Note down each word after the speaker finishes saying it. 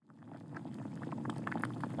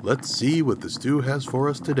Let's see what the stew has for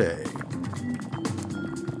us today.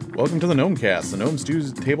 Welcome to the Gnomecast, the Gnome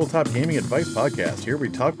Stew's tabletop gaming advice podcast. Here we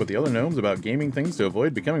talk with the other gnomes about gaming things to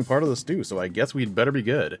avoid becoming part of the stew, so I guess we'd better be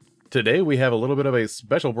good. Today we have a little bit of a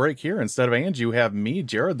special break here. Instead of Angie, you have me,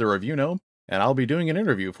 Jared, the review gnome, and I'll be doing an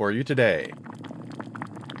interview for you today.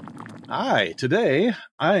 Hi, today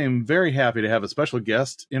I am very happy to have a special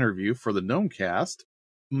guest interview for the Gnomecast.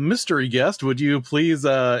 Mystery guest, would you please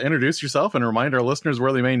introduce yourself and remind our listeners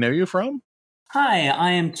where they may know you from? Hi,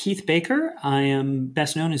 I am Keith Baker. I am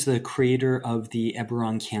best known as the creator of the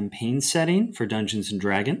Eberron campaign setting for Dungeons &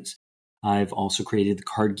 Dragons. I've also created the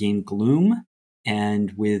card game Gloom,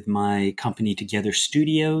 and with my company Together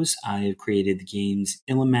Studios, I have created the games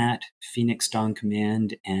Illimat, Phoenix Dawn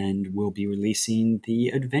Command, and will be releasing the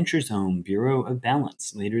Adventure Zone Bureau of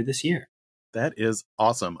Balance later this year. That is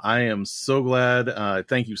awesome. I am so glad.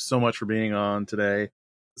 Thank you so much for being on today.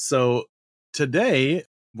 So today,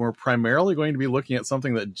 we're primarily going to be looking at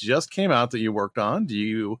something that just came out that you worked on. Do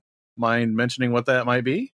you mind mentioning what that might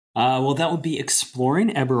be? Well, that would be Exploring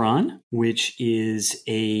Eberron, which is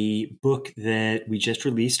a book that we just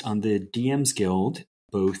released on the DMs Guild,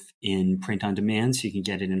 both in print on demand, so you can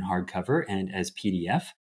get it in hardcover, and as PDF.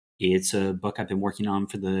 It's a book I've been working on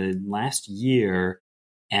for the last year,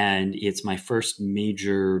 and it's my first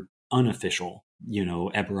major unofficial,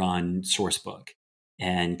 Eberron source book,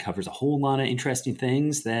 and covers a whole lot of interesting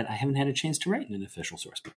things that I haven't had a chance to write in an official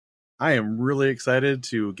source book. I am really excited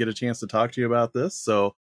to get a chance to talk to you about this.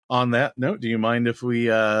 So on that note, do you mind if we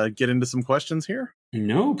get into some questions here?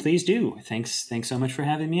 No, please do. Thanks so much for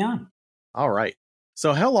having me on. All right.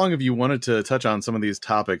 So how long have you wanted to touch on some of these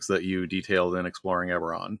topics that you detailed in Exploring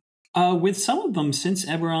Eberron? With some of them since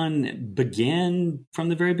Eberron began from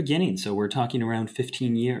the very beginning. So we're talking around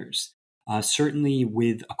 15 years. Certainly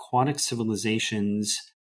with Aquatic Civilizations,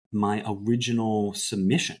 my original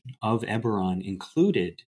submission of Eberron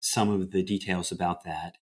included some of the details about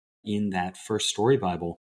that in that first story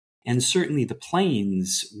Bible. And certainly the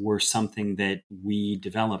planes were something that we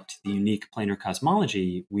developed, the unique planar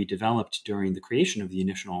cosmology we developed during the creation of the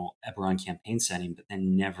initial Eberron campaign setting, but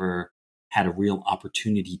then never had a real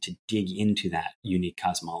opportunity to dig into that unique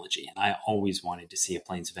cosmology. And I always wanted to see a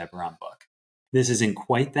Planes of Eberron book. This isn't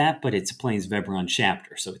quite that, but it's a Planes of Eberron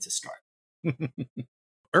chapter, so it's a start.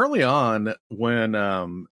 Early on, when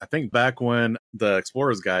I think back when the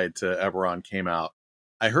Explorer's Guide to Eberron came out,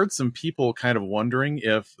 I heard some people kind of wondering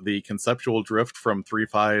if the conceptual drift from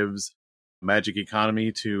 3.5's Magic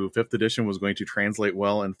Economy to 5th edition was going to translate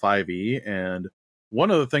well in 5e. And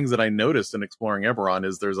one of the things that I noticed in Exploring Eberron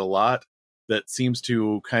is there's a lot that seems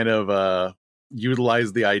to kind of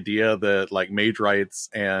utilize the idea that like mage rights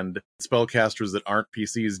and spellcasters that aren't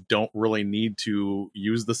PCs don't really need to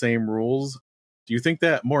use the same rules. Do you think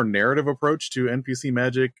that more narrative approach to NPC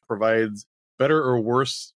magic provides better or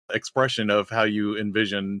worse expression of how you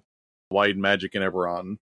envision wide magic in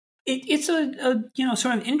Eberron? It's a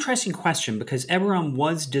sort of interesting question because Eberron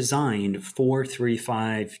was designed for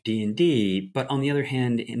 3.5 D&D, but on the other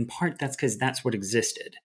hand, in part that's because that's what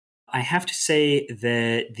existed. I have to say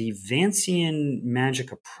that the Vancian magic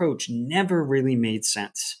approach never really made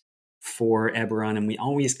sense for Eberron, and we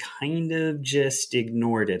always kind of just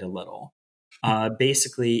ignored it a little.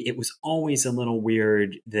 Basically, it was always a little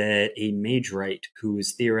weird that a mage knight, who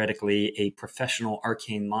is theoretically a professional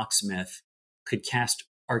arcane locksmith, could cast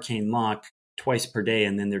arcane lock twice per day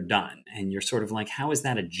and then they're done. And you're sort of like, how is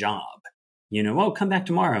that a job? Come back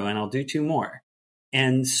tomorrow and I'll do 2 more.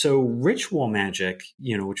 And so ritual magic,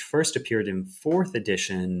 which first appeared in 4th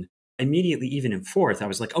edition, immediately even in 4th, I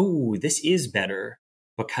was like, oh, this is better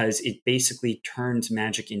because it basically turns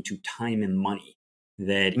magic into time and money.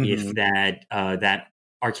 That if that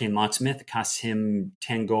arcane locksmith costs him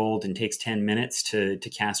 10 gold and takes 10 minutes to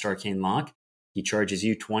cast arcane lock, he charges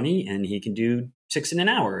you 20 and he can do 6 in an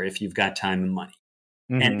hour if you've got time and money.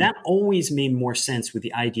 And that always made more sense with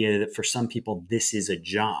the idea that for some people, this is a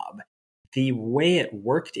job. The way it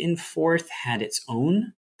worked in 4th had its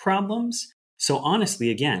own problems. So honestly,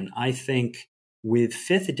 again, I think with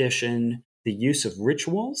 5th edition, the use of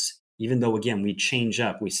rituals, even though, again, we change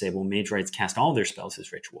up, we say, well, mage rights cast all their spells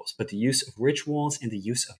as rituals, but the use of rituals and the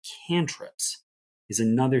use of cantrips is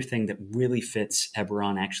another thing that really fits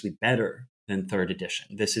Eberron actually better than 3rd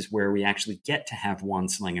edition. This is where we actually get to have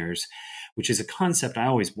wand slingers, which is a concept I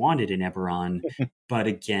always wanted in Eberron, but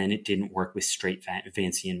again, it didn't work with straight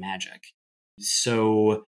Vancian magic.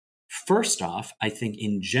 So first off, I think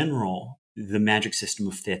in general, the magic system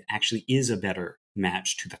of 5th actually is a better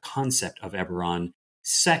match to the concept of Eberron.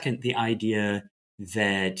 Second, the idea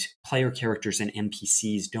that player characters and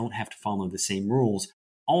NPCs don't have to follow the same rules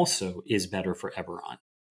also is better for Eberron.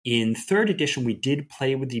 In third edition, we did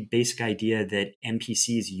play with the basic idea that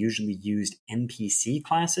NPCs usually used NPC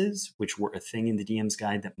classes, which were a thing in the DM's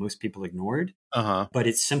guide that most people ignored. Uh-huh. But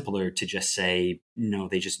it's simpler to just say, no,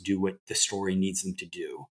 they just do what the story needs them to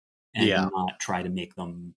do and not try to make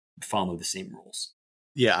them follow the same rules.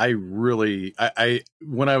 Yeah, I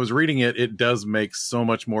when I was reading it, it does make so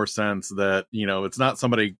much more sense that, it's not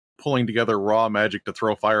somebody pulling together raw magic to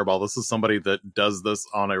throw fireball. This is somebody that does this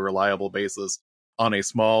on a reliable basis on a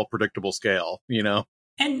small, predictable scale,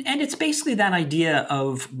 And it's basically that idea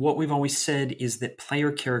of what we've always said is that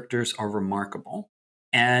player characters are remarkable.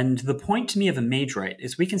 And the point to me of a Mage Rite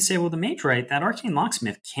is we can say, well, the Mage Rite, that Arcane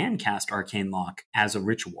Locksmith can cast Arcane Lock as a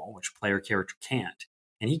ritual, which player character can't.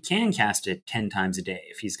 And he can cast it 10 times a day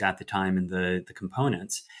if he's got the time and the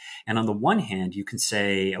components. And on the one hand, you can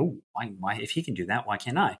say, oh, why if he can do that, why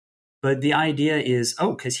can't I? But the idea is,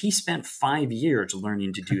 because he spent 5 years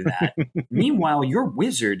learning to do that. Meanwhile, your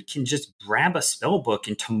wizard can just grab a spell book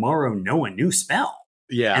and tomorrow know a new spell.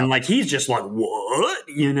 Yeah. And he's just like, what?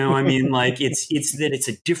 It's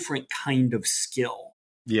a different kind of skill.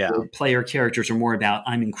 Yeah. Where player characters are more about,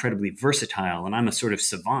 I'm incredibly versatile and I'm a sort of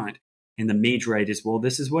savant. And the Mage Rite is, well,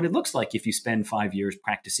 this is what it looks like if you spend 5 years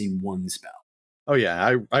practicing one spell. Oh,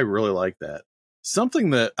 yeah. I really like that. Something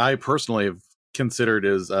that I personally have considered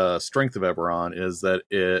is a strength of Eberron is that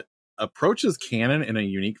it approaches canon in a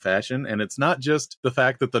unique fashion. And it's not just the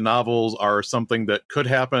fact that the novels are something that could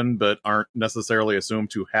happen, but aren't necessarily assumed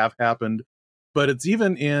to have happened. But it's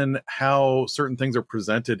even in how certain things are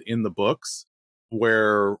presented in the books,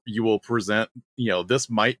 where you will present, this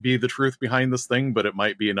might be the truth behind this thing, but it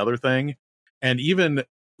might be another thing. And even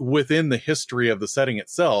within the history of the setting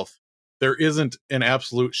itself, there isn't an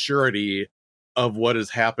absolute surety of what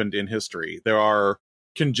has happened in history. There are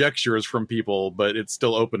conjectures from people, but it's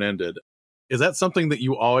still open-ended. Is that something that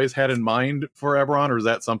you always had in mind for Eberron, or is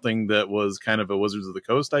that something that was kind of a Wizards of the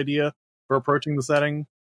Coast idea for approaching the setting?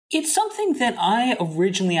 It's something that I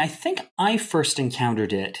think I first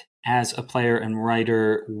encountered it as a player and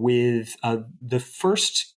writer with the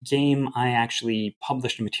first game I actually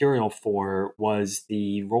published material for was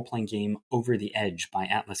the role-playing game Over the Edge by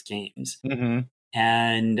Atlas Games. Mm-hmm.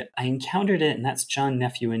 And I encountered it, and that's John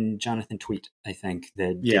Nephew and Jonathan Tweet, I think,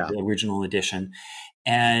 that did the original edition.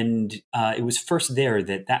 And it was first there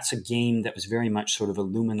that's a game that was very much sort of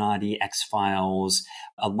Illuminati, X-Files,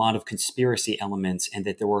 a lot of conspiracy elements, and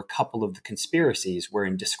that there were a couple of the conspiracies where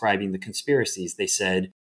in describing the conspiracies, they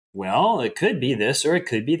said, well, it could be this or it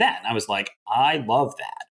could be that. And I was like, I love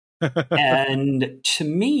that. And to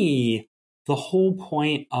me, the whole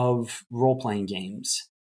point of role-playing games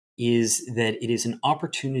is that it is an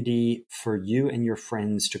opportunity for you and your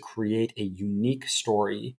friends to create a unique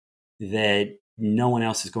story that no one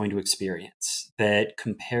else is going to experience. That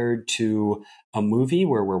compared to a movie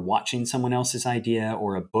where we're watching someone else's idea,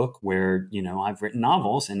 or a book where, I've written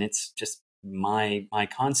novels and it's just my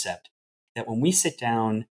concept, that when we sit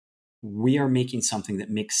down, we are making something that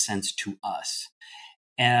makes sense to us.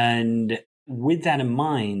 And with that in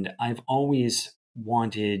mind, I've always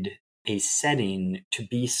wanted a setting to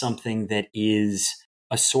be something that is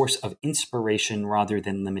a source of inspiration rather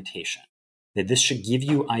than limitation. That this should give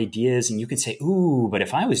you ideas and you can say, ooh, but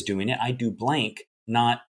if I was doing it, I'd do blank,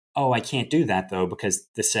 not, oh, I can't do that though, because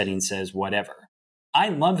the setting says whatever. I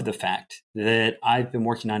love the fact that I've been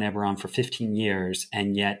working on Eberron for 15 years,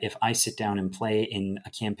 and yet if I sit down and play in a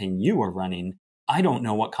campaign you are running, I don't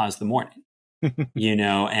know what caused the morning,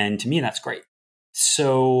 and to me, that's great.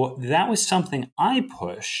 So that was something I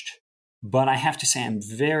pushed, but I have to say I'm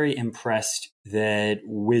very impressed that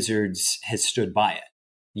Wizards has stood by it.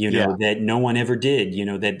 That no one ever did,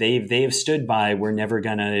 that they have stood by, we're never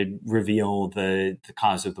going to reveal the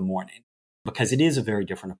cause of the morning, because it is a very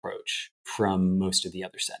different approach from most of the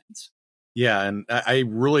other settings. Yeah, and I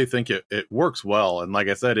really think it works well. And like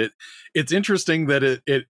I said, it's interesting that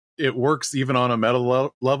it works even on a meta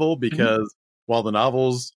level, because while the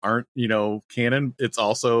novels aren't, canon, it's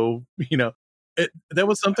also, that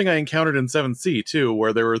was something I encountered in 7th Sea too,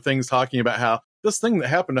 where there were things talking about how this thing that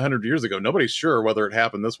happened 100 years ago, nobody's sure whether it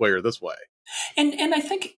happened this way or this way. And I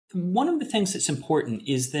think one of the things that's important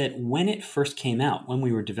is that when it first came out, when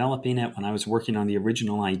we were developing it, when I was working on the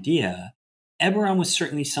original idea, Eberron was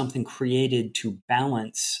certainly something created to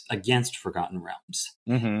balance against Forgotten Realms.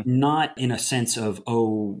 Not in a sense of,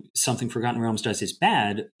 oh, something Forgotten Realms does is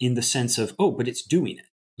bad, in the sense of, oh, but it's doing it.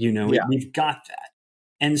 We've got that.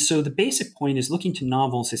 And so the basic point is looking to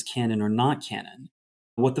novels as canon or not canon.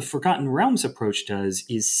 What the Forgotten Realms approach does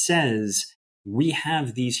is says, we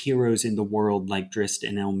have these heroes in the world like Drizzt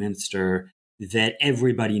and Elminster that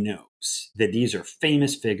everybody knows, that these are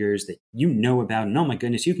famous figures that you know about, and oh my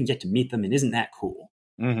goodness, you can get to meet them, and isn't that cool?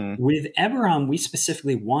 Mm-hmm. With Eberron, we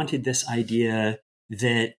specifically wanted this idea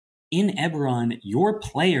that in Eberron, your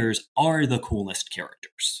players are the coolest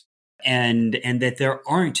characters, and that there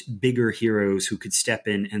aren't bigger heroes who could step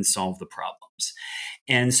in and solve the problems.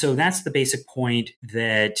 And so that's the basic point,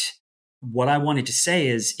 that what I wanted to say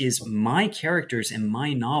is my characters in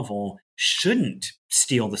my novel shouldn't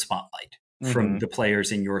steal the spotlight from the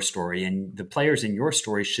players in your story, and the players in your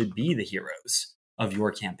story should be the heroes of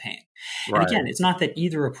your campaign. Right. And again, it's not that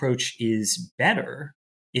either approach is better.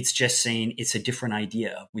 It's just saying it's a different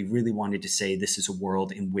idea. We really wanted to say this is a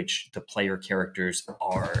world in which the player characters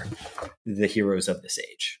are the heroes of this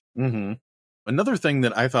age. Mm-hmm. Another thing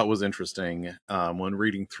that I thought was interesting when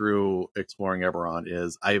reading through Exploring Eberron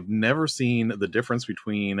is I've never seen the difference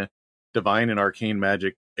between divine and arcane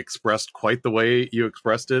magic expressed quite the way you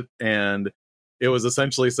expressed it. And it was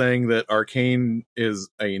essentially saying that arcane is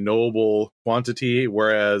a knowable quantity,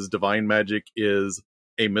 whereas divine magic is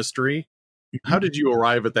a mystery. How did you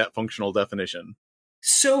arrive at that functional definition?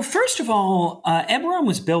 So first of all, Eberron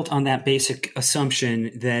was built on that basic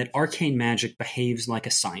assumption that arcane magic behaves like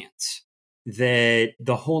a science. That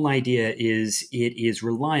the whole idea is it is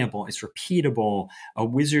reliable, it's repeatable. A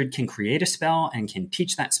wizard can create a spell and can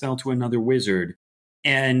teach that spell to another wizard.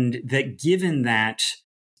 And that given that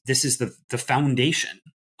this is the foundation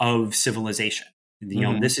of civilization,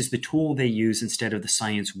 this is the tool they use instead of the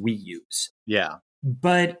science we use. Yeah.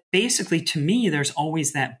 But basically, to me, there's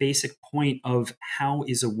always that basic point of how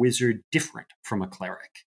is a wizard different from a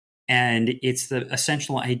cleric? And it's the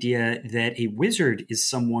essential idea that a wizard is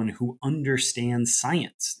someone who understands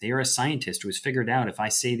science. They are a scientist who has figured out if I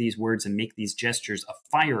say these words and make these gestures, a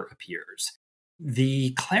fire appears.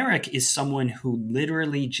 The cleric is someone who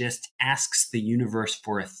literally just asks the universe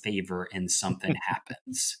for a favor and something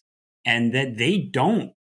happens. And that they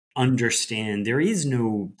don't understand. There is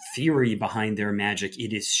no theory behind their magic.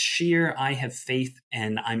 It is sheer, I have faith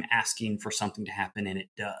and I'm asking for something to happen, and it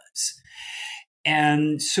does.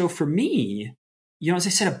 And so for me, as I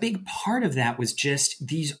said, a big part of that was just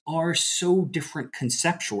these are so different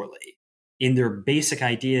conceptually in their basic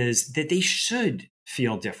ideas that they should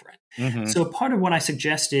feel different. Mm-hmm. So part of what I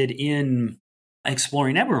suggested in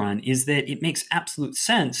Exploring Eberron is that it makes absolute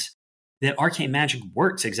sense that arcane magic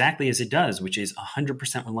works exactly as it does, which is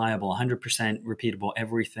 100% reliable, 100% repeatable.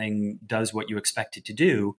 Everything does what you expect it to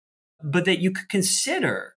do, but that you could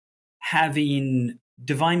consider having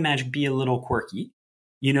divine magic be a little quirky.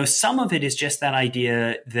 Some of it is just that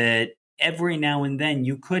idea that every now and then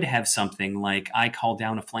you could have something like I call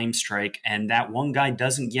down a flame strike and that one guy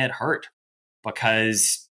doesn't get hurt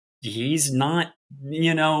because he's not,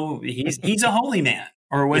 he's a holy man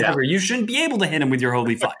or whatever. Yeah. You shouldn't be able to hit him with your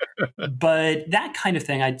holy fire. But that kind of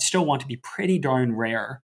thing I'd still want to be pretty darn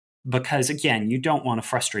rare because, again, you don't want to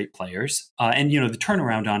frustrate players. And, the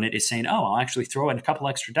turnaround on it is saying, oh, I'll actually throw in a couple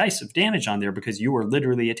extra dice of damage on there because you are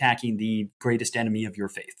literally attacking the greatest enemy of your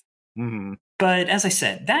faith. Mm-hmm. But as I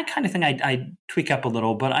said, that kind of thing I'd tweak up a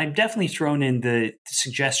little, but I've definitely thrown in the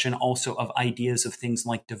suggestion also of ideas of things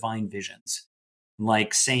like divine visions.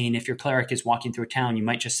 Like saying if your cleric is walking through a town, you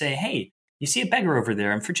might just say, hey, you see a beggar over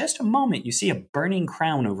there, and for just a moment, you see a burning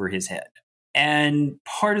crown over his head. And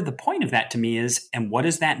part of the point of that to me is, and what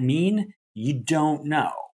does that mean? You don't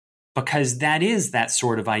know. Because that is that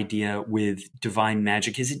sort of idea with divine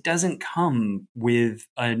magic, is it doesn't come with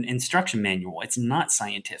an instruction manual. It's not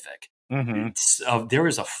scientific. Mm-hmm. There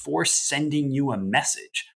is a force sending you a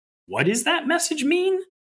message. What does that message mean?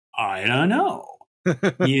 I don't know. But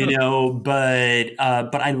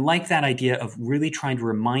I like that idea of really trying to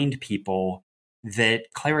remind people that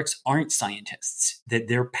clerics aren't scientists, that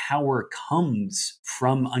their power comes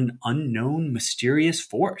from an unknown, mysterious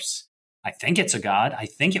force. I think it's a god. I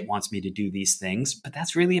think it wants me to do these things, but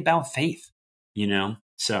that's really about faith,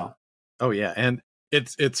 so. Oh yeah. And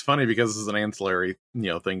it's funny because this is an ancillary,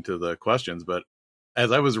 thing to the questions, but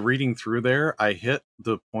as I was reading through there, I hit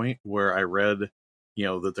the point where I read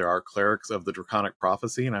that there are clerics of the Draconic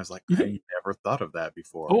Prophecy, and I was like, I never thought of that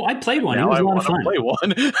before. Oh, I played one. Now it was I a lot of fun. Play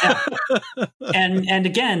one. Yeah. And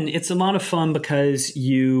again, it's a lot of fun because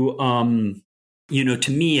you,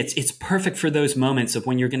 to me, it's perfect for those moments of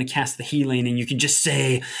when you're going to cast the healing, and you can just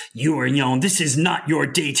say, this is not your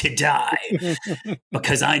day to die,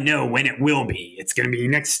 because I know when it will be. It's going to be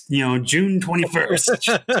next, June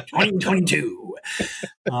 21st, 2022.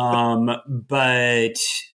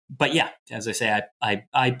 But yeah, as I say,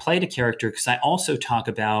 I played a character because I also talk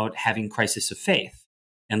about having crisis of faith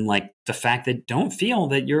and like the fact that don't feel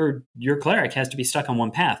that your cleric has to be stuck on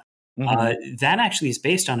one path. Mhm. That actually is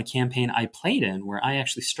based on a campaign I played in where I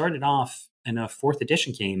actually started off in a fourth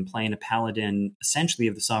edition game playing a paladin essentially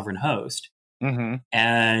of the Sovereign Host. Mhm.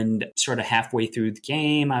 And sort of halfway through the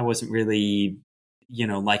game, I wasn't really,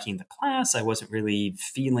 liking the class. I wasn't really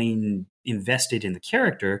feeling invested in the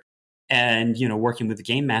character. And, working with the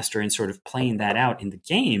game master and sort of playing that out in the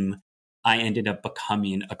game, I ended up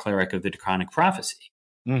becoming a cleric of the Draconic Prophecy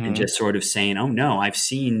and Mhm. just sort of saying, oh no, I've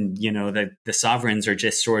seen, that the sovereigns are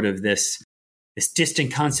just sort of this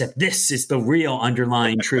distant concept. This is the real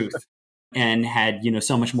underlying truth, and had,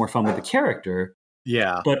 so much more fun with the character.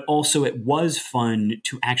 Yeah. But also it was fun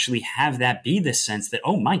to actually have that be the sense that,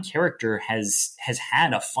 oh, my character has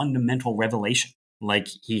had a fundamental revelation. Like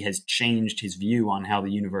he has changed his view on how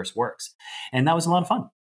the universe works. And that was a lot of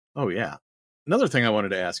fun. Oh, yeah. Another thing I wanted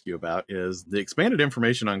to ask you about is the expanded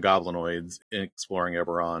information on goblinoids in Exploring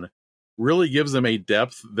Eberron really gives them a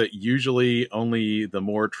depth that usually only the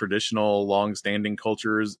more traditional, long-standing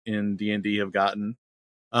cultures in D&D have gotten.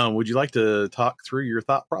 Would you like to talk through your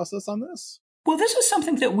thought process on this? Well, this is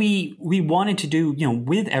something that we wanted to do,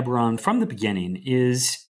 with Eberron from the beginning.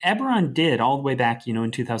 Is Eberron did all the way back,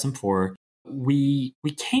 in 2004. We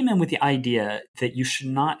came in with the idea that you should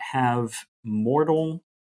not have mortal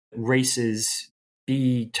races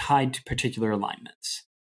be tied to particular alignments.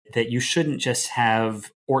 That you shouldn't just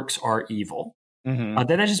have orcs are evil. Mm-hmm.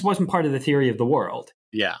 That just wasn't part of the theory of the world.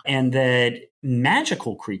 Yeah. And that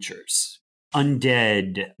magical creatures,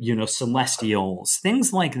 undead, celestials,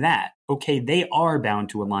 things like that, okay, they are bound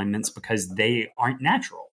to alignments because they aren't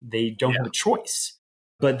natural. They don't have a choice.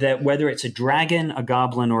 But that whether it's a dragon, a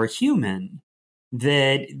goblin, or a human,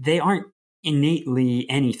 that they aren't innately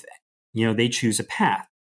anything. They choose a path.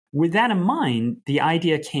 With that in mind, the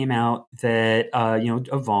idea came out that,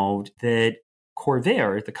 evolved that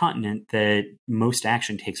Corvair, the continent that most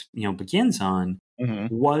action begins on,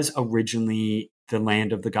 Mm-hmm. was originally the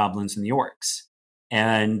land of the goblins and the orcs.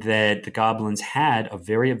 And that the goblins had a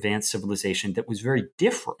very advanced civilization that was very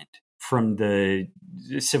different from the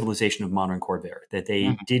civilization of modern Corvair, that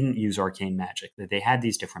they didn't use arcane magic, that they had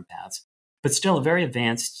these different paths, but still a very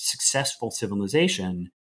advanced, successful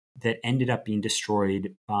civilization that ended up being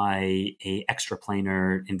destroyed by a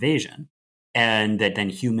extraplanar invasion. And that then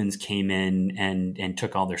humans came in and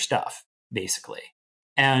took all their stuff, basically.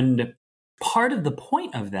 And part of the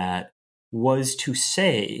point of that was to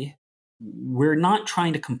say, we're not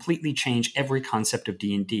trying to completely change every concept of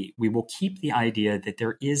D&D. We will keep the idea that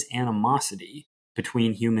there is animosity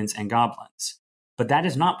between humans and goblins. But that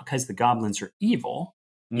is not because the goblins are evil.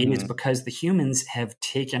 It is because the humans have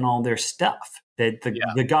taken all their stuff. That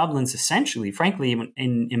the goblins essentially, frankly,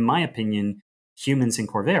 in my opinion, humans in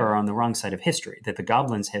Corvair are on the wrong side of history. That the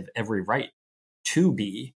goblins have every right to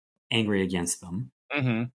be angry against them.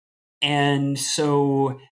 Mm-hmm. And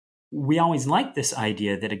so we always liked this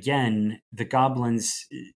idea that, again, the goblins,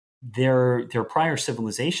 their prior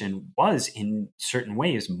civilization was in certain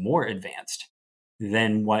ways more advanced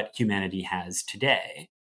than what humanity has today.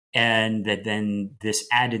 And that then this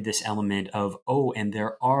added this element of, oh, and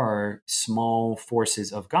there are small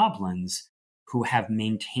forces of goblins who have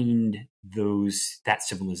maintained that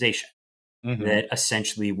civilization. Mm-hmm. That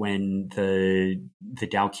essentially when the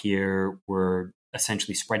Daukir were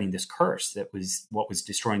essentially spreading this curse that was what was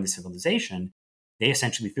destroying the civilization, they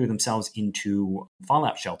essentially threw themselves into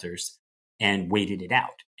fallout shelters and waited it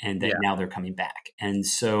out. And that now they're coming back. And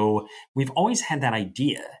so we've always had that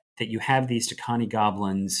idea that you have these Takani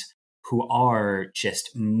goblins who are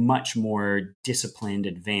just much more disciplined,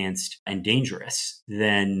 advanced, and dangerous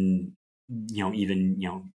than, even,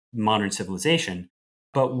 modern civilization.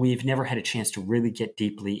 But we've never had a chance to really get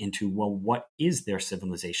deeply into, well, what is their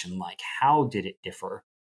civilization like? How did it differ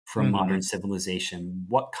from modern civilization?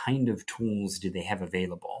 What kind of tools do they have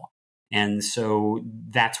available? And so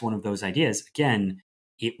that's one of those ideas. Again,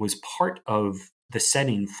 it was part of the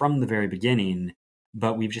setting from the very beginning,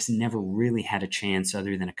 but we've just never really had a chance,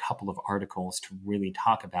 other than a couple of articles, to really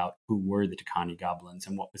talk about who were the Takani goblins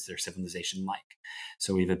and what was their civilization like.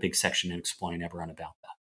 So we have a big section in Exploring Eberron about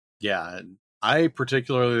that. Yeah. I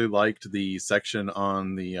particularly liked the section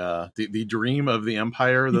on the dream of the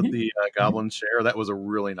empire that the goblins share. That was a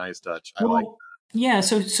really nice touch. I like. Yeah,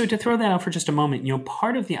 so to throw that out for just a moment,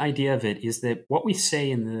 part of the idea of it is that what we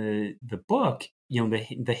say in the book,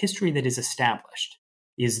 the history that is established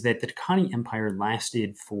is that the Takani Empire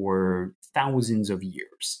lasted for thousands of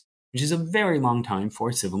years, which is a very long time for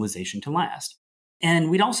a civilization to last.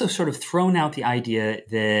 And we'd also sort of thrown out the idea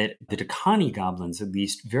that the Takani goblins, at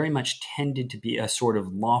least, very much tended to be a sort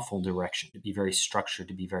of lawful direction, to be very structured,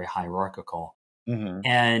 to be very hierarchical. Hmm.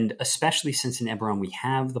 And especially since in Eberron we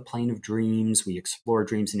have the plane of dreams, we explore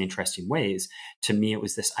dreams in interesting ways. To me, it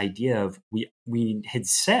was this idea of we had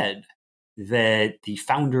said that the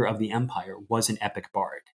founder of the empire was an epic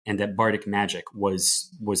bard, and that bardic magic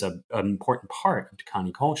was an important part of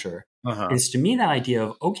Dakani culture. Uh-huh. And it's to me that idea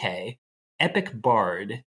of, okay, epic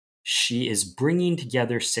bard, she is bringing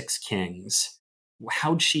together six kings.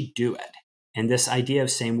 How'd she do it? And this idea of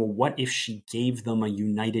saying, well, what if she gave them a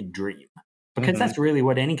united dream? Because that's really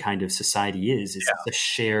what any kind of society is a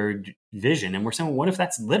shared vision. And we're saying, well, what if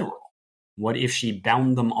that's literal? What if she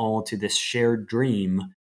bound them all to this shared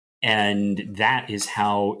dream? And that is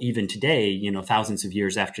how, even today, thousands of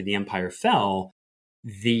years after the empire fell,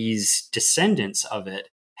 these descendants of it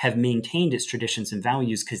have maintained its traditions and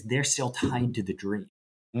values because they're still tied to the dream.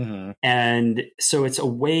 Mm-hmm. And so it's a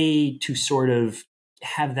way to sort of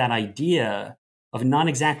have that idea of not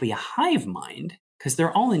exactly a hive mind, because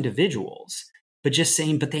they're all individuals, but just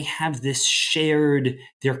saying, but they have this shared,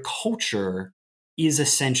 their culture is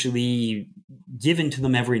essentially given to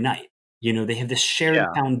them every night. They have this shared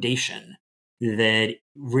foundation that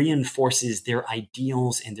reinforces their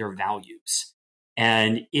ideals and their values.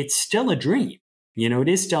 And it's still a dream. It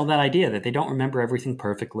is still that idea that they don't remember everything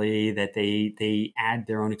perfectly, that they add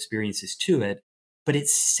their own experiences to it, but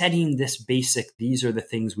it's setting this basic, these are the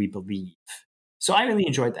things we believe. So I really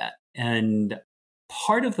enjoyed that. And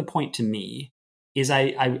part of the point to me is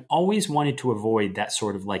I always wanted to avoid that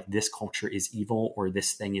sort of like, this culture is evil or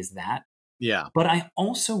this thing is that. Yeah. But I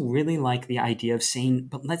also really like the idea of saying,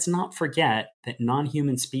 but let's not forget that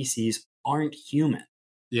non-human species aren't human.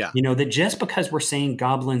 Yeah. That just because we're saying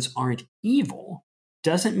goblins aren't evil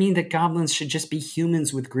doesn't mean that goblins should just be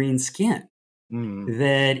humans with green skin.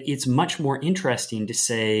 That it's much more interesting to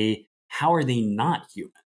say, how are they not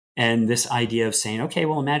human? And this idea of saying, okay,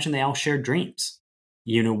 well, imagine they all shared dreams.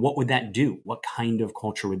 What would that do? What kind of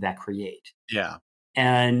culture would that create? Yeah.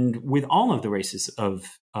 And with all of the races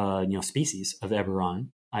of, species of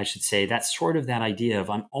Eberron, I should say, that's sort of that idea of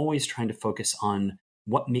I'm always trying to focus on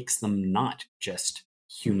what makes them not just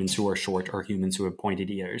humans who are short or humans who have pointed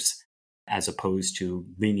ears, as opposed to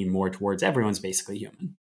leaning more towards everyone's basically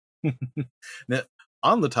human. Now,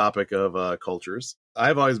 on the topic of cultures,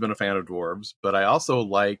 I've always been a fan of dwarves, but I also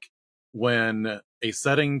like when a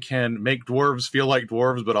setting can make dwarves feel like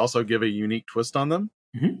dwarves, but also give a unique twist on them.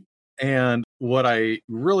 Mm-hmm. And what I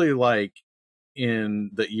really like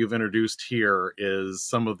in that you've introduced here is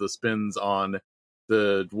some of the spins on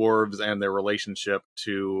the dwarves and their relationship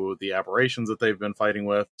to the aberrations that they've been fighting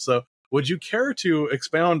with. So would you care to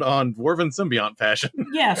expound on dwarven symbiont fashion?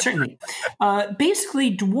 Yeah, certainly.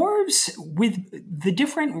 Basically, dwarves, with the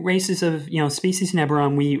different races of species in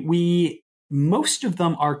Eberron, we most of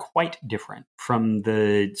them are quite different from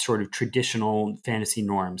the sort of traditional fantasy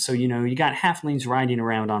norm. So you got halflings riding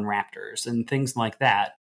around on raptors and things like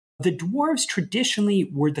that. The dwarves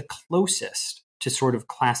traditionally were the closest to sort of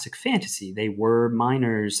classic fantasy. They were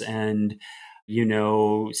miners and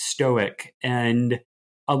stoic, and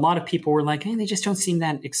a lot of people were like, hey, they just don't seem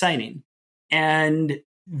that exciting. And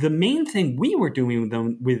the main thing we were doing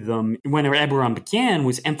with them when Eberron began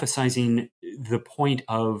was emphasizing the point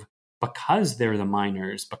of, because they're the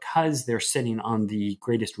miners, because they're sitting on the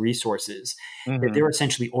greatest resources, that they're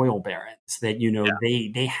essentially oil barons, that,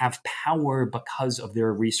 they have power because of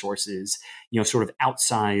their resources, sort of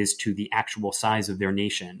outsized to the actual size of their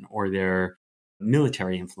nation or their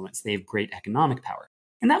military influence. They have great economic power.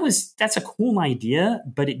 And that's a cool idea,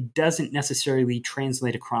 but it doesn't necessarily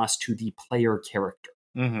translate across to the player character,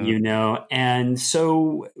 And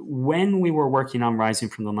so when we were working on Rising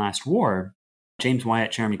from the Last War, James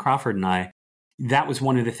Wyatt, Jeremy Crawford, and I, that was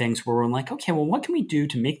one of the things where we're like, okay, well, what can we do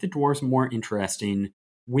to make the dwarves more interesting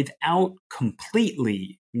without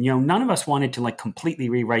completely, none of us wanted to like completely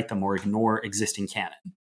rewrite them or ignore existing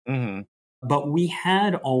canon. But we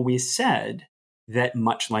had always said that,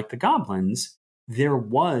 much like the goblins, there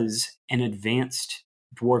was an advanced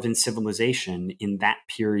dwarven civilization in that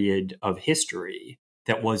period of history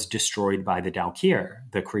that was destroyed by the Dalkir,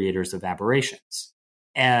 the creators of aberrations.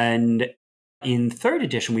 And in third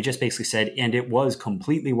edition, we just basically said, and it was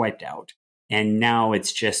completely wiped out. And now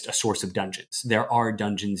it's just a source of dungeons. There are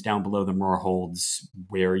dungeons down below the Moorholds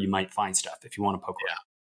where you might find stuff if you want to poke around.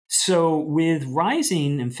 So with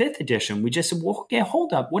Rising in 5th edition, we just said, well, okay,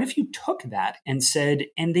 hold up. What if you took that and said,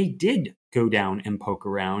 and they did go down and poke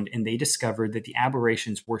around, and they discovered that the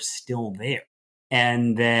aberrations were still there,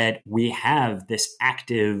 and that we have this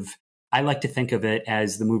active, I like to think of it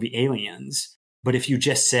as the movie Aliens, but if you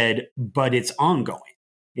just said, but it's ongoing,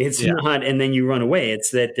 it's not, and then you run away,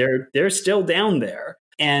 it's that they're still down there.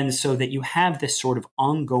 And so that you have this sort of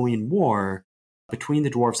ongoing war between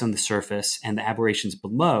the dwarves on the surface and the aberrations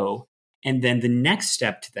below. And then the next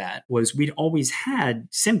step to that was we'd always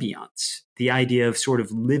had symbionts, the idea of sort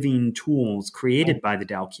of living tools created by the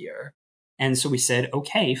Daukir. And so we said,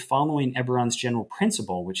 okay, following Eberron's general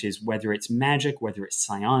principle, which is whether it's magic, whether it's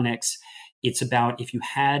psionics, it's about if you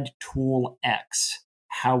had tool X,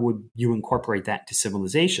 how would you incorporate that into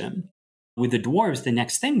civilization? With the dwarves, the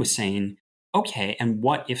next thing was saying, okay, and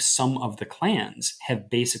what if some of the clans have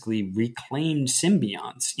basically reclaimed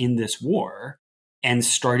symbionts in this war and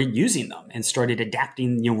started using them and started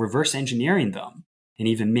adapting, reverse engineering them and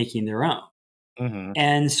even making their own? Mm-hmm.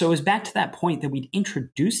 And so it was back to that point that we'd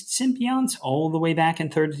introduced symbionts all the way back in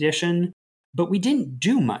 3rd edition, but we didn't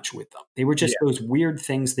do much with them. They were just those weird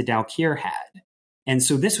things the Daukir had. And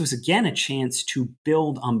so this was again a chance to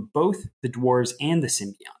build on both the dwarves and the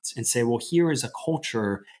symbionts and say, well, here is a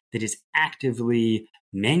culture that is actively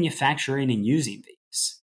manufacturing and using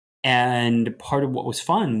these. And part of what was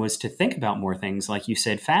fun was to think about more things, like you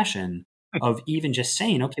said, fashion, of even just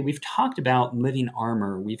saying, okay, we've talked about living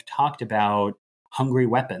armor. We've talked about hungry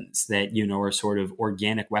weapons that, are sort of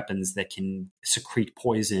organic weapons that can secrete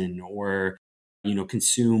poison or,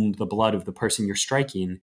 consume the blood of the person you're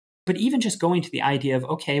striking. But even just going to the idea of,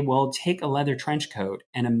 okay, well, take a leather trench coat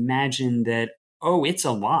and imagine that, oh, it's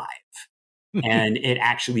alive. And it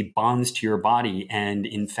actually bonds to your body. And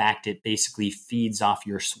in fact, it basically feeds off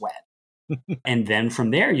your sweat. And then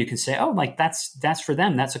from there, you can say, oh, like that's for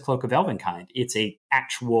them. That's a cloak of Elvenkind. It's a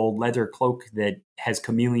actual leather cloak that has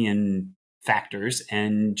chameleon factors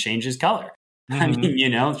and changes color. Mm-hmm. I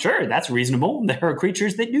mean, sure, that's reasonable. There are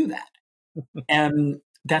creatures that do that. And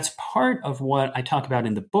that's part of what I talk about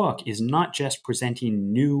in the book, is not just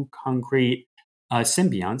presenting new concrete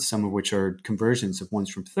symbionts, some of which are conversions of ones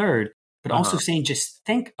from 3rd, but also saying, just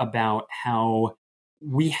think about how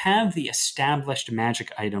we have the established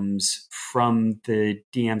magic items from the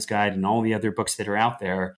DM's Guide and all the other books that are out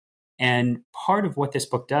there. And part of what this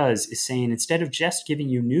book does is saying, instead of just giving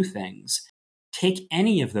you new things, take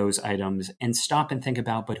any of those items and stop and think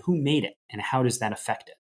about, but who made it and how does that affect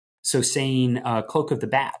it? So saying Cloak of the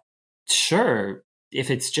Bat, sure,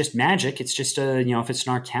 if it's just magic, it's just if it's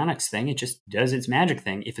an Arcanics thing, it just does its magic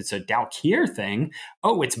thing. If it's a Daukir thing,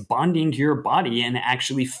 oh, it's bonding to your body and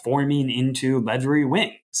actually forming into leathery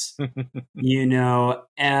wings,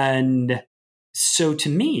 and so to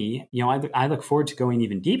me, I look forward to going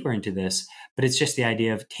even deeper into this, but it's just the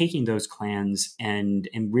idea of taking those clans and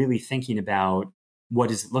really thinking about what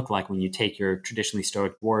does it look like when you take your traditionally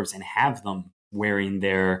stoic dwarves and have them wearing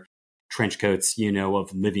their trench coats,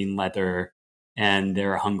 of living leather and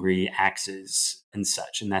their hungry axes and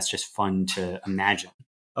such. And that's just fun to imagine.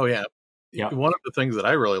 Oh, yeah. One of the things that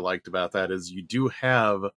I really liked about that is you do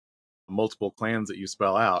have multiple clans that you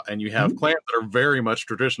spell out, and you have clans that are very much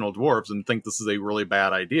traditional dwarves and think this is a really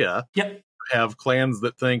bad idea. Yep. You have clans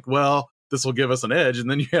that think, well, this will give us an edge.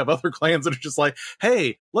 And then you have other clans that are just like,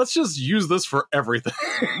 hey, let's just use this for everything.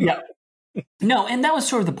 Yeah. No, and that was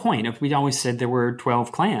sort of the point of, we'd always said there were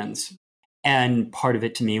 12 clans. And part of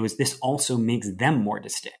it to me was this also makes them more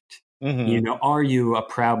distinct. Mm-hmm. Are you a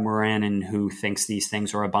proud Morannon who thinks these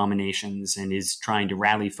things are abominations and is trying to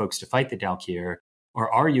rally folks to fight the Daukir?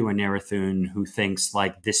 Or are you a Narathun who thinks,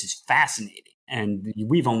 like, this is fascinating and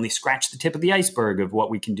we've only scratched the tip of the iceberg of what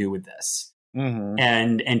we can do with this? Mm-hmm.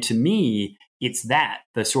 And to me, it's that,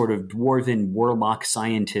 the sort of dwarven warlock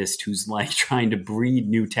scientist who's like trying to breed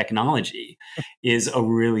new technology is a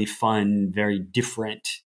really fun, very different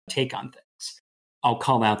take on things. I'll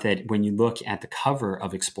call out that when you look at the cover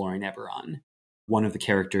of Exploring Eberron, one of the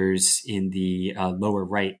characters in the lower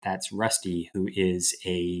right, that's Rusty, who is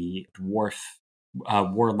a dwarf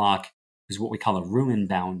warlock, who's what we call a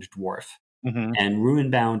ruin-bound dwarf. Mm-hmm. And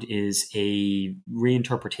ruin-bound is a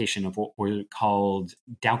reinterpretation of what were called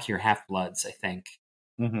Daukir half-bloods, I think,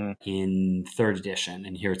 in 3rd edition.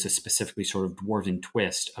 And here it's a specifically sort of dwarven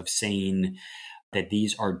twist of saying that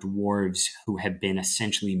these are dwarves who have been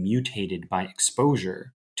essentially mutated by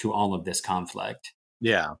exposure to all of this conflict.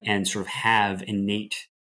 Yeah. And sort of have innate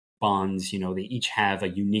bonds. They each have a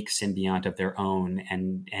unique symbiont of their own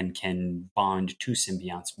and can bond to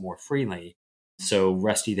symbionts more freely. So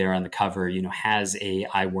Rusty there on the cover, has a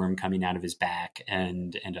eye worm coming out of his back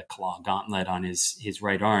and a claw gauntlet on his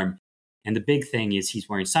right arm. And the big thing is he's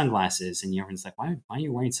wearing sunglasses, and everyone's like, why are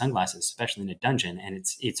you wearing sunglasses, especially in a dungeon? And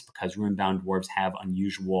it's because ruin-bound dwarves have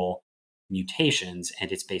unusual mutations,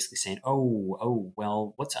 and it's basically saying, oh,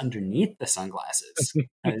 well, what's underneath the sunglasses?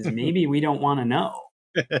 Because maybe we don't want to know.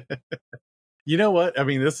 You know what? I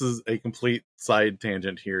mean, this is a complete side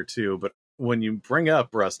tangent here too, but when you bring up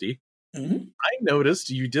Rusty, Mm-hmm. I noticed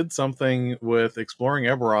you did something with Exploring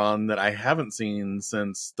Eberron that I haven't seen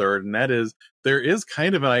since third, and that is there is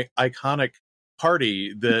kind of an iconic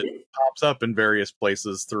party that pops up in various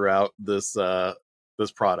places throughout this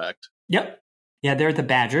product. Yep. Yeah, they're the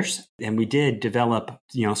Badgers. And we did develop,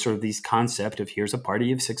 sort of these concept of here's a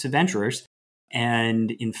party of 6 adventurers.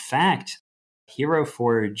 And in fact, Hero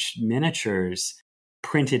Forge Miniatures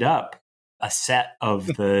printed up a set of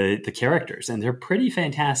the characters, and they're pretty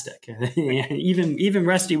fantastic. even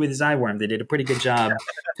Rusty with his eyeworm, they did a pretty good job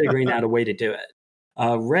figuring out a way to do it.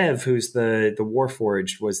 Rev, who's the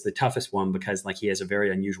Warforged, was the toughest one because he has a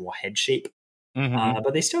very unusual head shape. Mm-hmm.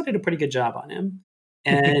 But they still did a pretty good job on him.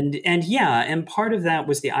 And part of that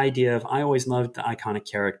was the idea of I always loved the iconic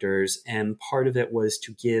characters, and part of it was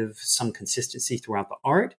to give some consistency throughout the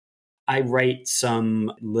art. I write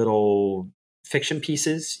some little fiction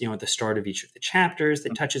pieces, at the start of each of the chapters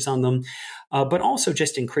that touches on them, but also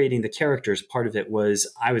just in creating the characters, part of it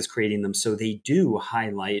was I was creating them so they do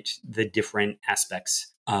highlight the different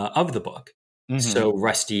aspects of the book. Mm-hmm. So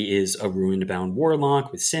Rusty is a ruined-bound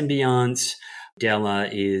warlock with symbionts. Della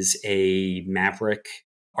is a maverick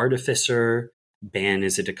artificer. Ban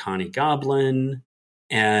is a Dakani goblin.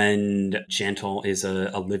 And Gentle is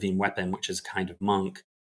a living weapon, which is a kind of monk.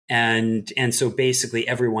 And so basically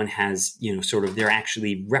everyone has, sort of, they're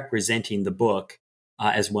actually representing the book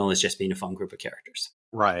as well as just being a fun group of characters.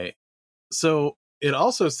 Right. So it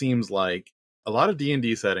also seems like a lot of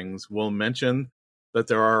D&D settings will mention that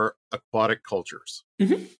there are aquatic cultures.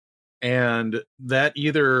 Mm-hmm. And that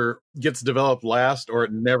either gets developed last or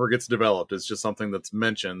it never gets developed. It's just something that's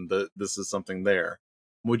mentioned that this is something there.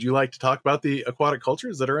 Would you like to talk about the aquatic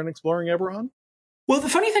cultures that are in Exploring Eberron? Well, the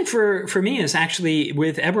funny thing for me is actually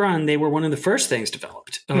with Eberron, they were one of the first things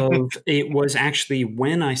developed. It was actually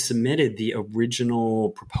when I submitted the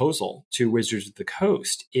original proposal to Wizards of the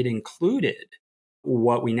Coast, it included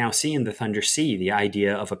what we now see in the Thunder Sea, the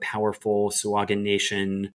idea of a powerful Suagan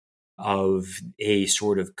nation, of a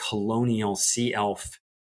sort of colonial sea elf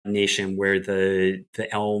nation where the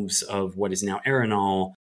elves of what is now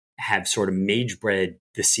Arenal have sort of mage-bred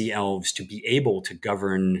the sea elves to be able to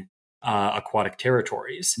govern aquatic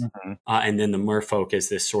territories. Mm-hmm. And then the merfolk as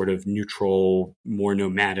this sort of neutral, more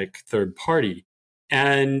nomadic third party.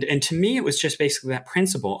 And to me, it was just basically that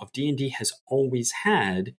principle of D&D has always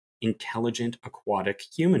had intelligent aquatic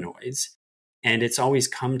humanoids. And it's always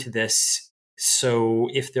come to this. So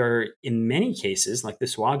if they're, in many cases, like the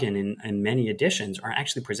Suagan in many editions, are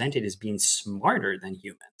actually presented as being smarter than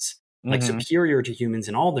humans, like superior to humans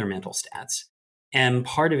in all their mental stats. And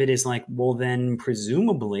part of it is well, then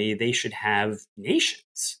presumably they should have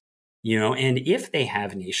nations, and if they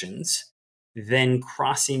have nations, then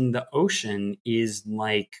crossing the ocean is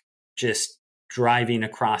like just driving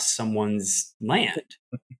across someone's land.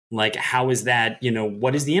 How is that,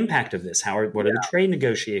 what is the impact of this? What are the trade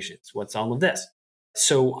negotiations? What's all of this?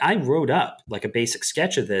 So I wrote up a basic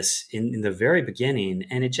sketch of this in the very beginning,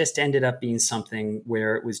 and it just ended up being something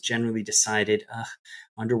where it was generally decided,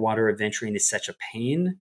 underwater adventuring is such a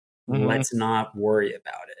pain. Mm-hmm. Let's not worry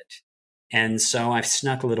about it. And so I've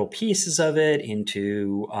snuck little pieces of it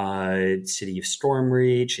into City of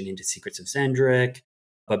Stormreach and into Secrets of Zendrick.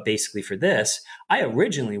 But basically for this, I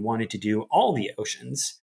originally wanted to do all the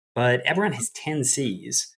oceans, but Eberron has 10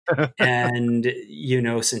 seas. And,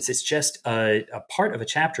 since it's just a part of a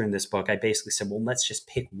chapter in this book, I basically said, well, let's just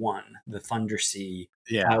pick one, the Thunder Sea,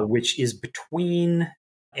 which is between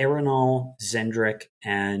Arenal, Zendrick,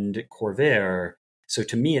 and Corvair. So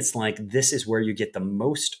to me, it's this is where you get the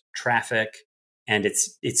most traffic. And it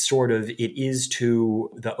is to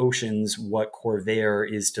the oceans what Corvair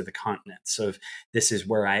is to the continent. So this is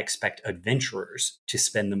where I expect adventurers to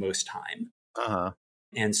spend the most time. Uh-huh.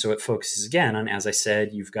 And so it focuses again on, as I said,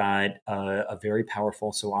 you've got a very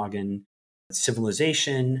powerful Suagan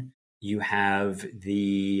civilization. You have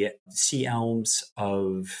the sea elves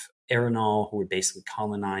of Arenal, who would basically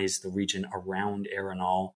colonize the region around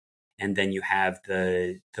Arenal. And then you have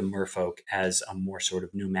the merfolk as a more sort of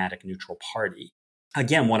nomadic neutral party.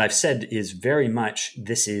 Again, what I've said is very much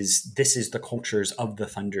this is the cultures of the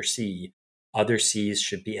Thunder Sea. Other seas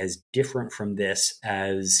should be as different from this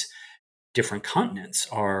as different continents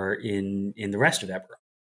are in the rest of Eberron.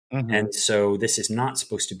 Mm-hmm. And so this is not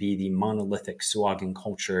supposed to be the monolithic Suagan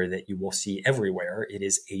culture that you will see everywhere. It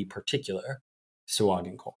is a particular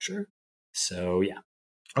Suagan culture. So, yeah.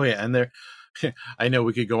 Oh, yeah. And I know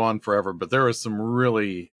we could go on forever, but there was some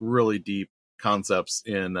really, really deep concepts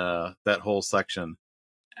in that whole section.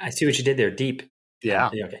 I see what you did there. Deep. Yeah.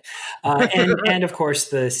 Okay. And of course,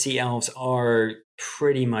 the sea elves are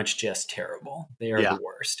pretty much just terrible. They are Yeah. the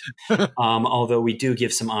worst. Although we do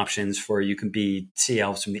give some options for you can be sea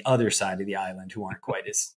elves from the other side of the island who aren't quite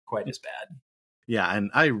as bad. Yeah,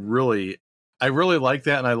 and I really like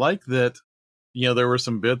that, and I like that. There were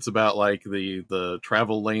some bits about like the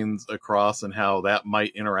travel lanes across and how that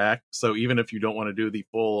might interact. So even if you don't want to do the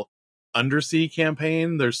full undersea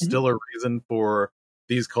campaign, there's still a reason for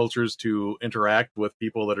these cultures to interact with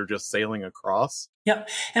people that are just sailing across. Yeah.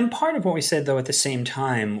 And part of what we said, though, at the same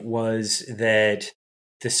time was that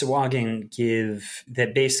the Sahuagin give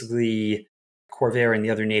that basically Khorvaire and the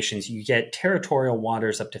other nations, you get territorial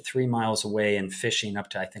waters up to 3 miles away and fishing up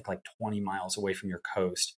to, I think, like 20 miles away from your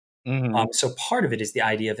coast. So part of it is the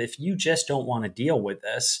idea of if you just don't want to deal with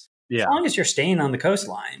this, as long as you're staying on the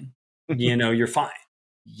coastline, you're fine.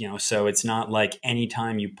 So it's not like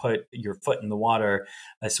anytime you put your foot in the water,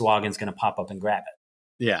 a Sahuagin's going to pop up and grab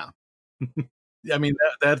it. Yeah. I mean,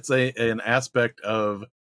 that's an aspect of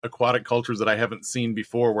aquatic cultures that I haven't seen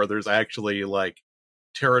before, where there's actually like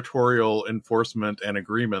territorial enforcement and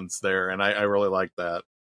agreements there. And I really like that.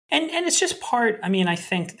 And it's just part, I mean, I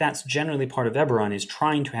think that's generally part of Eberron is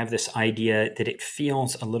trying to have this idea that it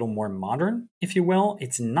feels a little more modern, if you will.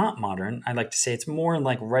 It's not modern. I like to say it's more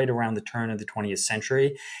like right around the turn of the 20th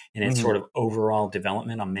century in its sort of overall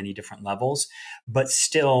development on many different levels. But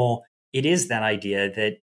still, it is that idea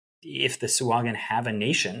that if the Sahuagin have a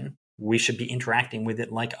nation, we should be interacting with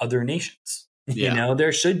it like other nations.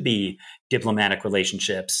 There should be diplomatic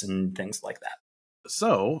relationships and things like that.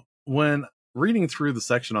 So when reading through the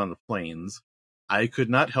section on the plains, I could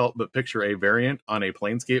not help but picture a variant on a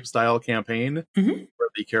Planescape-style campaign where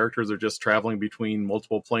the characters are just traveling between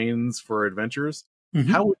multiple planes for adventures.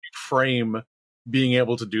 How would you frame being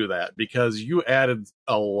able to do that? Because you added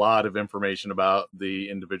a lot of information about the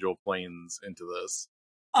individual planes into this.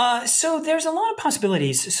 So there's a lot of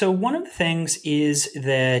possibilities. So one of the things is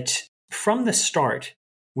that from the start,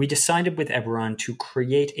 we decided with Eberron to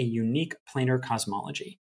create a unique planar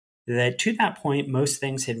cosmology. That to that point, most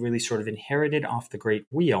things had really sort of inherited off the Great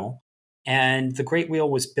Wheel. And the Great Wheel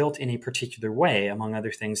was built in a particular way. Among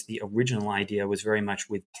other things, the original idea was very much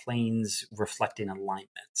with planes reflecting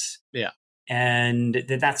alignments. Yeah. And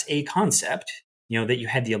that's a concept, that you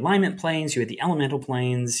had the alignment planes, you had the elemental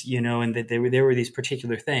planes, and that there were these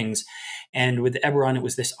particular things. And with Eberron, it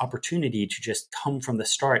was this opportunity to just come from the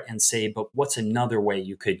start and say, but what's another way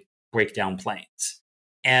you could break down planes?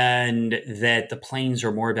 And that the planes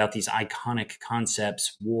are more about these iconic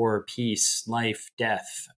concepts, war, peace, life,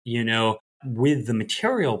 death, with the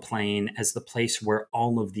material plane as the place where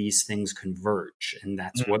all of these things converge. And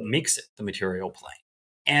that's what makes it the material plane.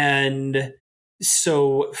 And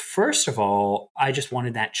so, first of all, I just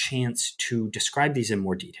wanted that chance to describe these in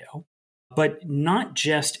more detail, but not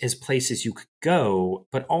just as places you could go,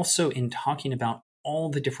 but also in talking about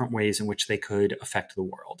all the different ways in which they could affect the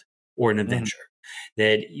world or an adventure.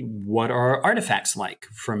 That what are artifacts like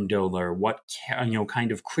from Dolar? What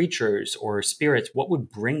kind of creatures or spirits? What would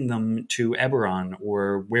bring them to Eberron,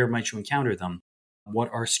 or where might you encounter them? What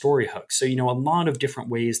are story hooks? So a lot of different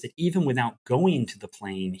ways that even without going to the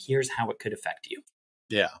plane, here's how it could affect you.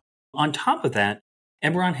 Yeah. On top of that,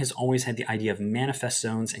 Eberron has always had the idea of manifest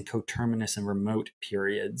zones and coterminous and remote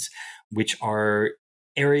periods, which are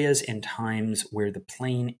areas and times where the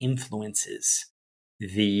plane influences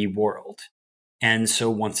the world. And so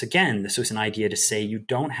once again, this was an idea to say you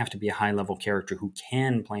don't have to be a high-level character who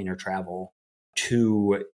can planar travel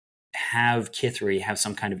to have Kithri have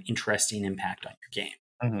some kind of interesting impact on your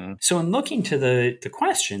game. So in looking to the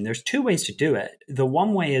question, there's two ways to do it. The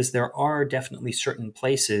one way is there are definitely certain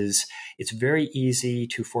places. It's very easy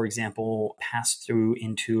to, for example, pass through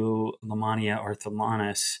into Lamania or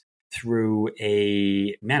Thelanis through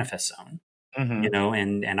a manifest zone.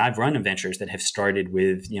 And I've run adventures that have started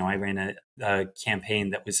with, I ran a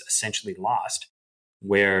campaign that was essentially lost,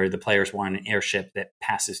 where the players were on an airship that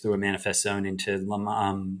passes through a manifest zone into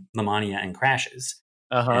Lamania and crashes.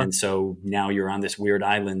 And so now you're on this weird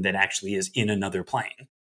island that actually is in another plane,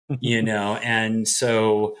 and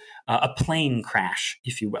so a plane crash,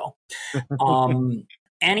 if you will.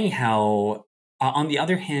 Anyhow, on the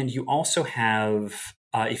other hand, you also have,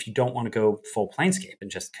 if you don't want to go full Planescape and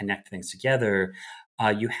just connect things together,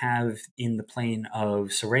 you have in the plane of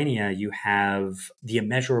Serenia, you have the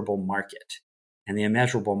immeasurable market. And the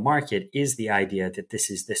immeasurable market is the idea that this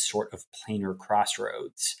is this sort of planar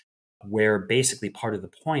crossroads, where basically part of the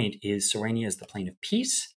point is Serenia is the plane of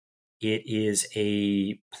peace. It is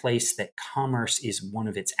a place that commerce is one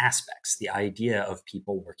of its aspects, the idea of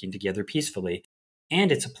people working together peacefully.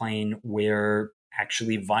 And it's a plane where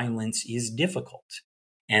actually violence is difficult.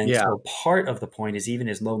 And Yeah. so part of the point is, even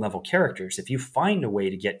as low-level characters, if you find a way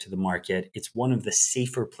to get to the market, it's one of the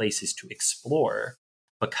safer places to explore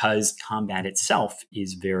because combat itself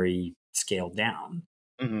is very scaled down.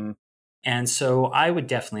 Hmm. And so I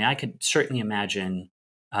could certainly imagine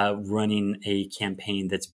running a campaign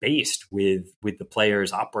that's based with the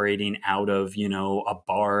players operating out of, a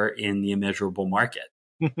bar in the immeasurable market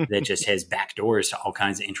that just has back doors to all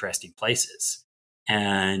kinds of interesting places.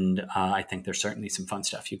 And I think there's certainly some fun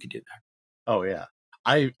stuff you could do there. Oh yeah.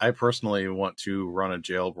 I personally want to run a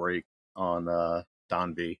jailbreak on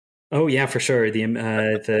Don V. Oh yeah, for sure. The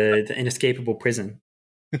inescapable prison.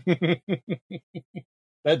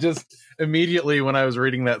 That just immediately, when I was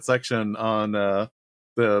reading that section on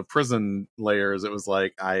the prison layers, it was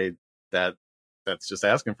like that's just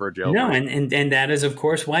asking for a jailbreak. No, and that is of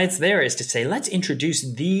course why it's there, is to say let's introduce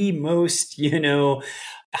the most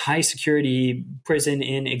high security prison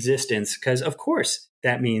in existence, because of course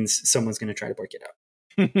that means someone's going to try to break it up.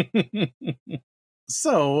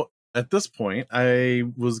 So at this point, I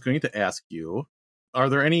was going to ask you, are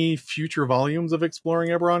there any future volumes of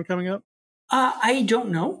Exploring Eberron coming up? I don't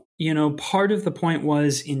know. Part of the point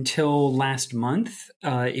was, until last month,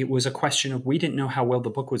 it was a question of, we didn't know how well the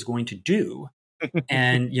book was going to do.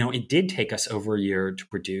 And, it did take us over a year to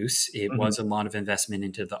produce. It was a lot of investment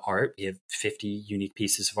into the art. We have 50 unique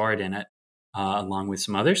pieces of art in it, along with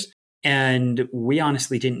some others. And we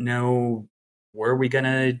honestly didn't know, were we going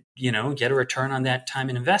to, get a return on that time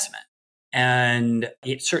and investment? And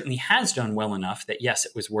it certainly has done well enough that, yes,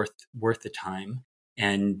 it was worth the time.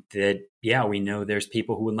 And that, yeah, we know there's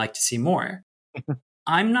people who would like to see more.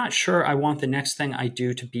 I'm not sure I want the next thing I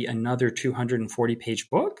do to be another 240-page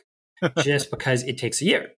book, just because it takes a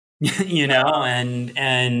year,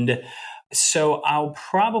 and so I'll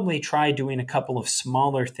probably try doing a couple of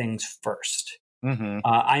smaller things first. Mm-hmm.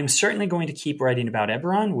 I'm certainly going to keep writing about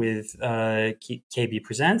Eberron with KB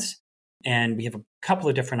Presents, and we have a couple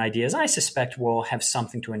of different ideas. I suspect we'll have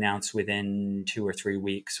something to announce within 2 or 3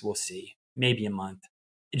 weeks. We'll see. Maybe a month,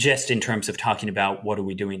 just in terms of talking about what are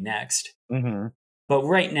we doing next. Mm-hmm. But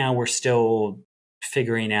right now we're still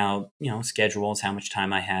figuring out, schedules, how much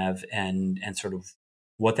time I have, and sort of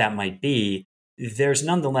what that might be. There's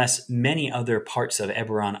nonetheless many other parts of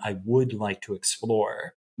Eberron I would like to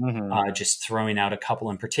explore. Mm-hmm. Just throwing out a couple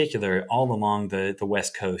in particular, all along the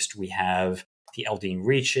West Coast, we have the Eldine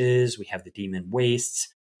Reaches, we have the Demon Wastes.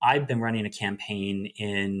 I've been running a campaign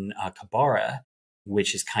in Kabara,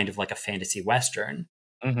 which is kind of like a fantasy Western.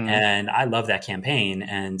 Mm-hmm. And I love that campaign.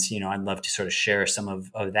 And, I'd love to sort of share some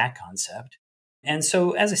of that concept. And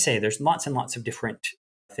so, as I say, there's lots and lots of different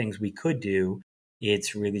things we could do.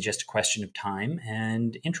 It's really just a question of time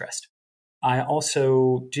and interest. I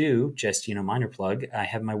also do, just, minor plug, I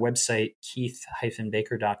have my website,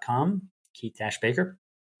 keith-baker.com, Keith-Baker,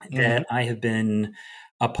 that I have been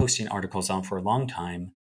posting articles on for a long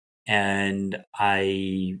time. And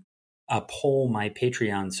I poll my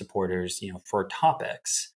Patreon supporters, for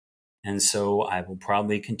topics. And so I will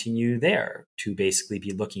probably continue there to basically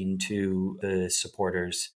be looking to the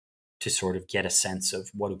supporters to sort of get a sense of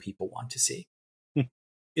what do people want to see.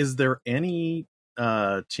 Is there any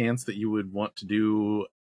chance that you would want to do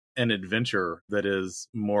an adventure that is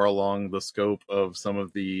more along the scope of some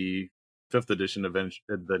of the 5th edition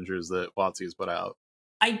adventures that WotC has put out?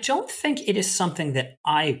 I don't think it is something that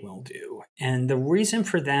I will do. And the reason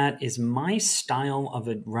for that is my style of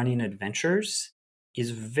running adventures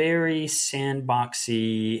is very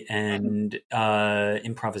sandboxy and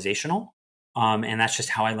improvisational. And that's just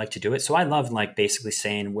how I like to do it. So I love basically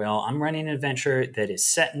saying, well, I'm running an adventure that is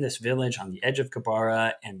set in this village on the edge of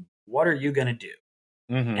Kabara, and what are you going to do?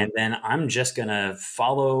 Mm-hmm. And then I'm just going to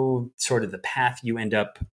follow sort of the path you end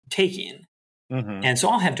up taking. Mm-hmm. And so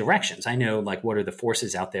I'll have directions. I know what are the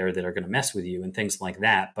forces out there that are going to mess with you and things like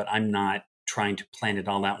that, but I'm not trying to plan it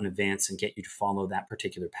all out in advance and get you to follow that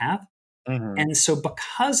particular path. Mm-hmm. And so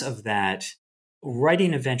because of that,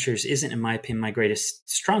 writing adventures isn't, in my opinion, my greatest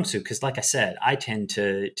strong suit, because like I said, I tend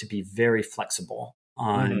to be very flexible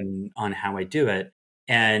on how I do it.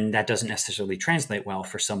 And that doesn't necessarily translate well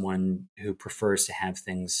for someone who prefers to have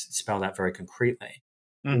things spelled out very concretely.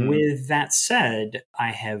 Mm-hmm. With that said,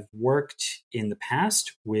 I have worked in the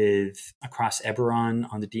past with across Eberron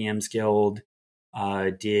on the DM's Guild,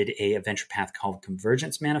 did a adventure path called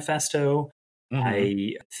Convergence Manifesto. Mm-hmm.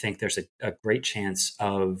 I think there's a great chance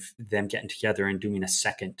of them getting together and doing a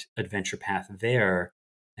second adventure path there.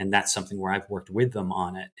 And that's something where I've worked with them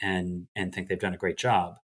on it and think they've done a great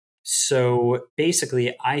job. So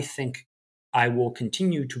basically, I think I will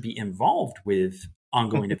continue to be involved with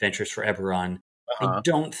ongoing adventures for Eberron. I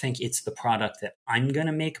don't think it's the product that I'm going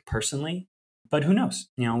to make personally, But who knows?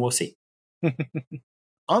 We'll see.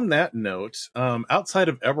 On that note, outside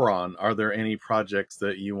of Eberron, are there any projects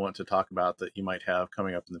that you want to talk about that you might have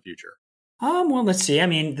coming up in the future? Well, let's see. I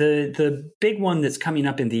mean, the big one that's coming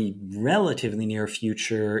up in the relatively near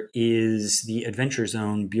future is the Adventure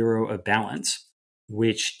Zone Bureau of Balance,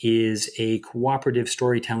 which is a cooperative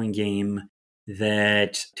storytelling game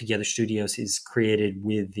that Together Studios has created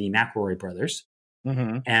with the McElroy brothers.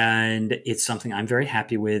 Mm-hmm. And it's something I'm very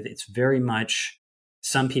happy with. It's very much,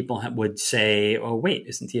 some people would say, oh, wait,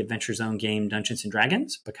 isn't the Adventure Zone game Dungeons &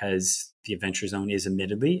 Dragons? Because the Adventure Zone is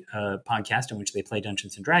admittedly a podcast in which they play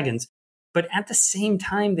Dungeons & Dragons. But at the same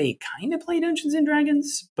time, they kind of play Dungeons &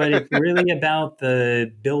 Dragons. But it's really about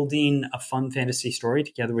the building a fun fantasy story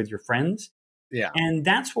together with your friends. Yeah. And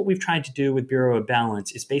that's what we've tried to do with Bureau of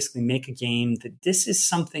Balance, is basically make a game that this is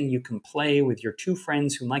something you can play with your two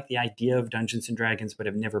friends who like the idea of Dungeons & Dragons but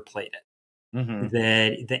have never played it. Mm-hmm.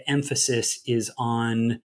 That the emphasis is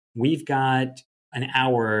on, we've got an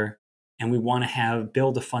hour and we want to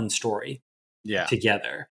build a fun story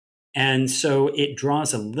together. And so it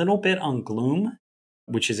draws a little bit on Gloom,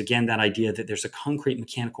 which is, again, that idea that there's a concrete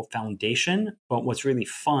mechanical foundation, but what's really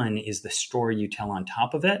fun is the story you tell on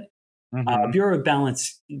top of it. Mm-hmm. Bureau of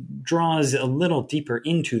Balance draws a little deeper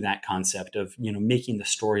into that concept of, making the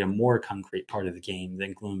story a more concrete part of the game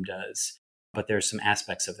than Gloom does. But there's some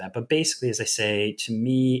aspects of that. But basically, as I say, to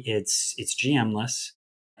me, it's GM-less,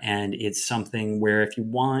 and it's something where if you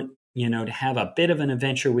want, to have a bit of an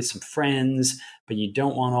adventure with some friends, but you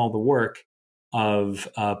don't want all the work of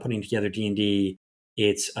putting together D&D,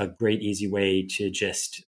 it's a great, easy way to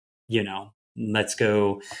just, let's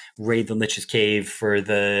go raid the Lich's Cave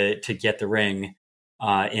to get the ring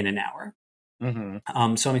in an hour.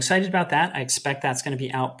 Mm-hmm. So I'm excited about that. I expect that's going to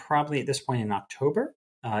be out probably at this point in October.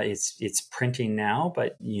 It's printing now,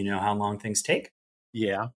 but you know how long things take.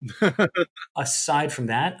 Yeah. Aside from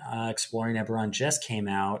that, Exploring Eberron just came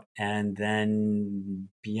out, and then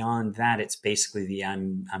beyond that, it's basically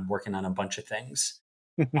I'm working on a bunch of things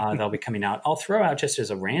that'll be coming out. I'll throw out just as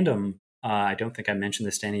a random. I don't think I mentioned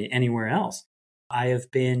this to anywhere else. I have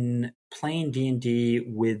been playing D&D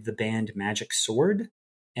with the band Magic Sword,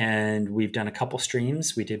 and we've done a couple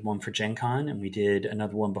streams. We did one for Gen Con, and we did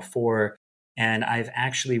another one before. And I've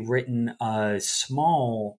actually written a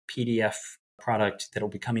small PDF product that will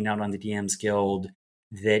be coming out on the DMs Guild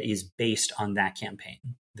that is based on that campaign.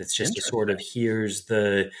 That's just a sort of, here's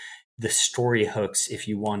the story hooks if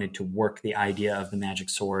you wanted to work the idea of the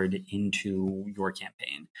Magic Sword into your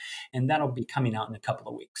campaign. And that'll be coming out in a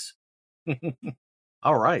couple of weeks.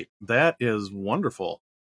 All right. That is wonderful.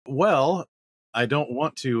 Well, I don't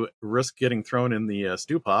want to risk getting thrown in the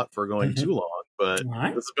stew pot for going too long, but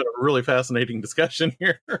This has been a really fascinating discussion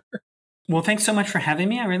here. Well, thanks so much for having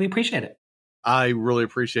me. I really appreciate it. I really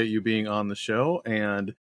appreciate you being on the show,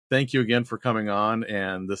 and thank you again for coming on,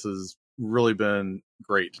 and this has really been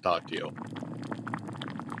great to talk to you.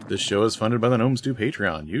 This show is funded by the Gnome Stew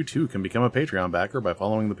Patreon. You too can become a Patreon backer by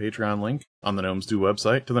following the Patreon link on the Gnome Stew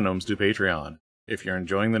website to the Gnome Stew Patreon. If you're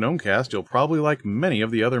enjoying the Gnomecast, you'll probably like many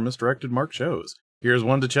of the other Misdirected Mark shows. Here's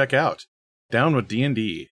one to check out. Down with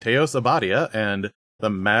D&D, Teos Abadia and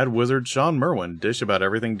the Mad Wizard Sean Merwin dish about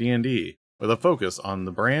everything D&D, with a focus on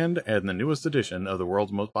the brand and the newest edition of the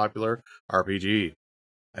world's most popular RPG.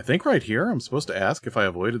 I think right here I'm supposed to ask if I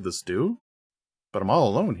avoided the stew, but I'm all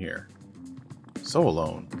alone here. So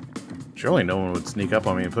alone. Surely no one would sneak up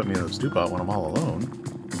on me and put me in the stew pot when I'm all alone,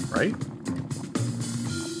 right?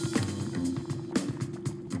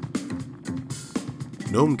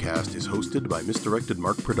 Gnomecast is hosted by Misdirected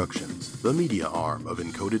Mark Productions, the media arm of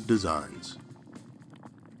Encoded Designs.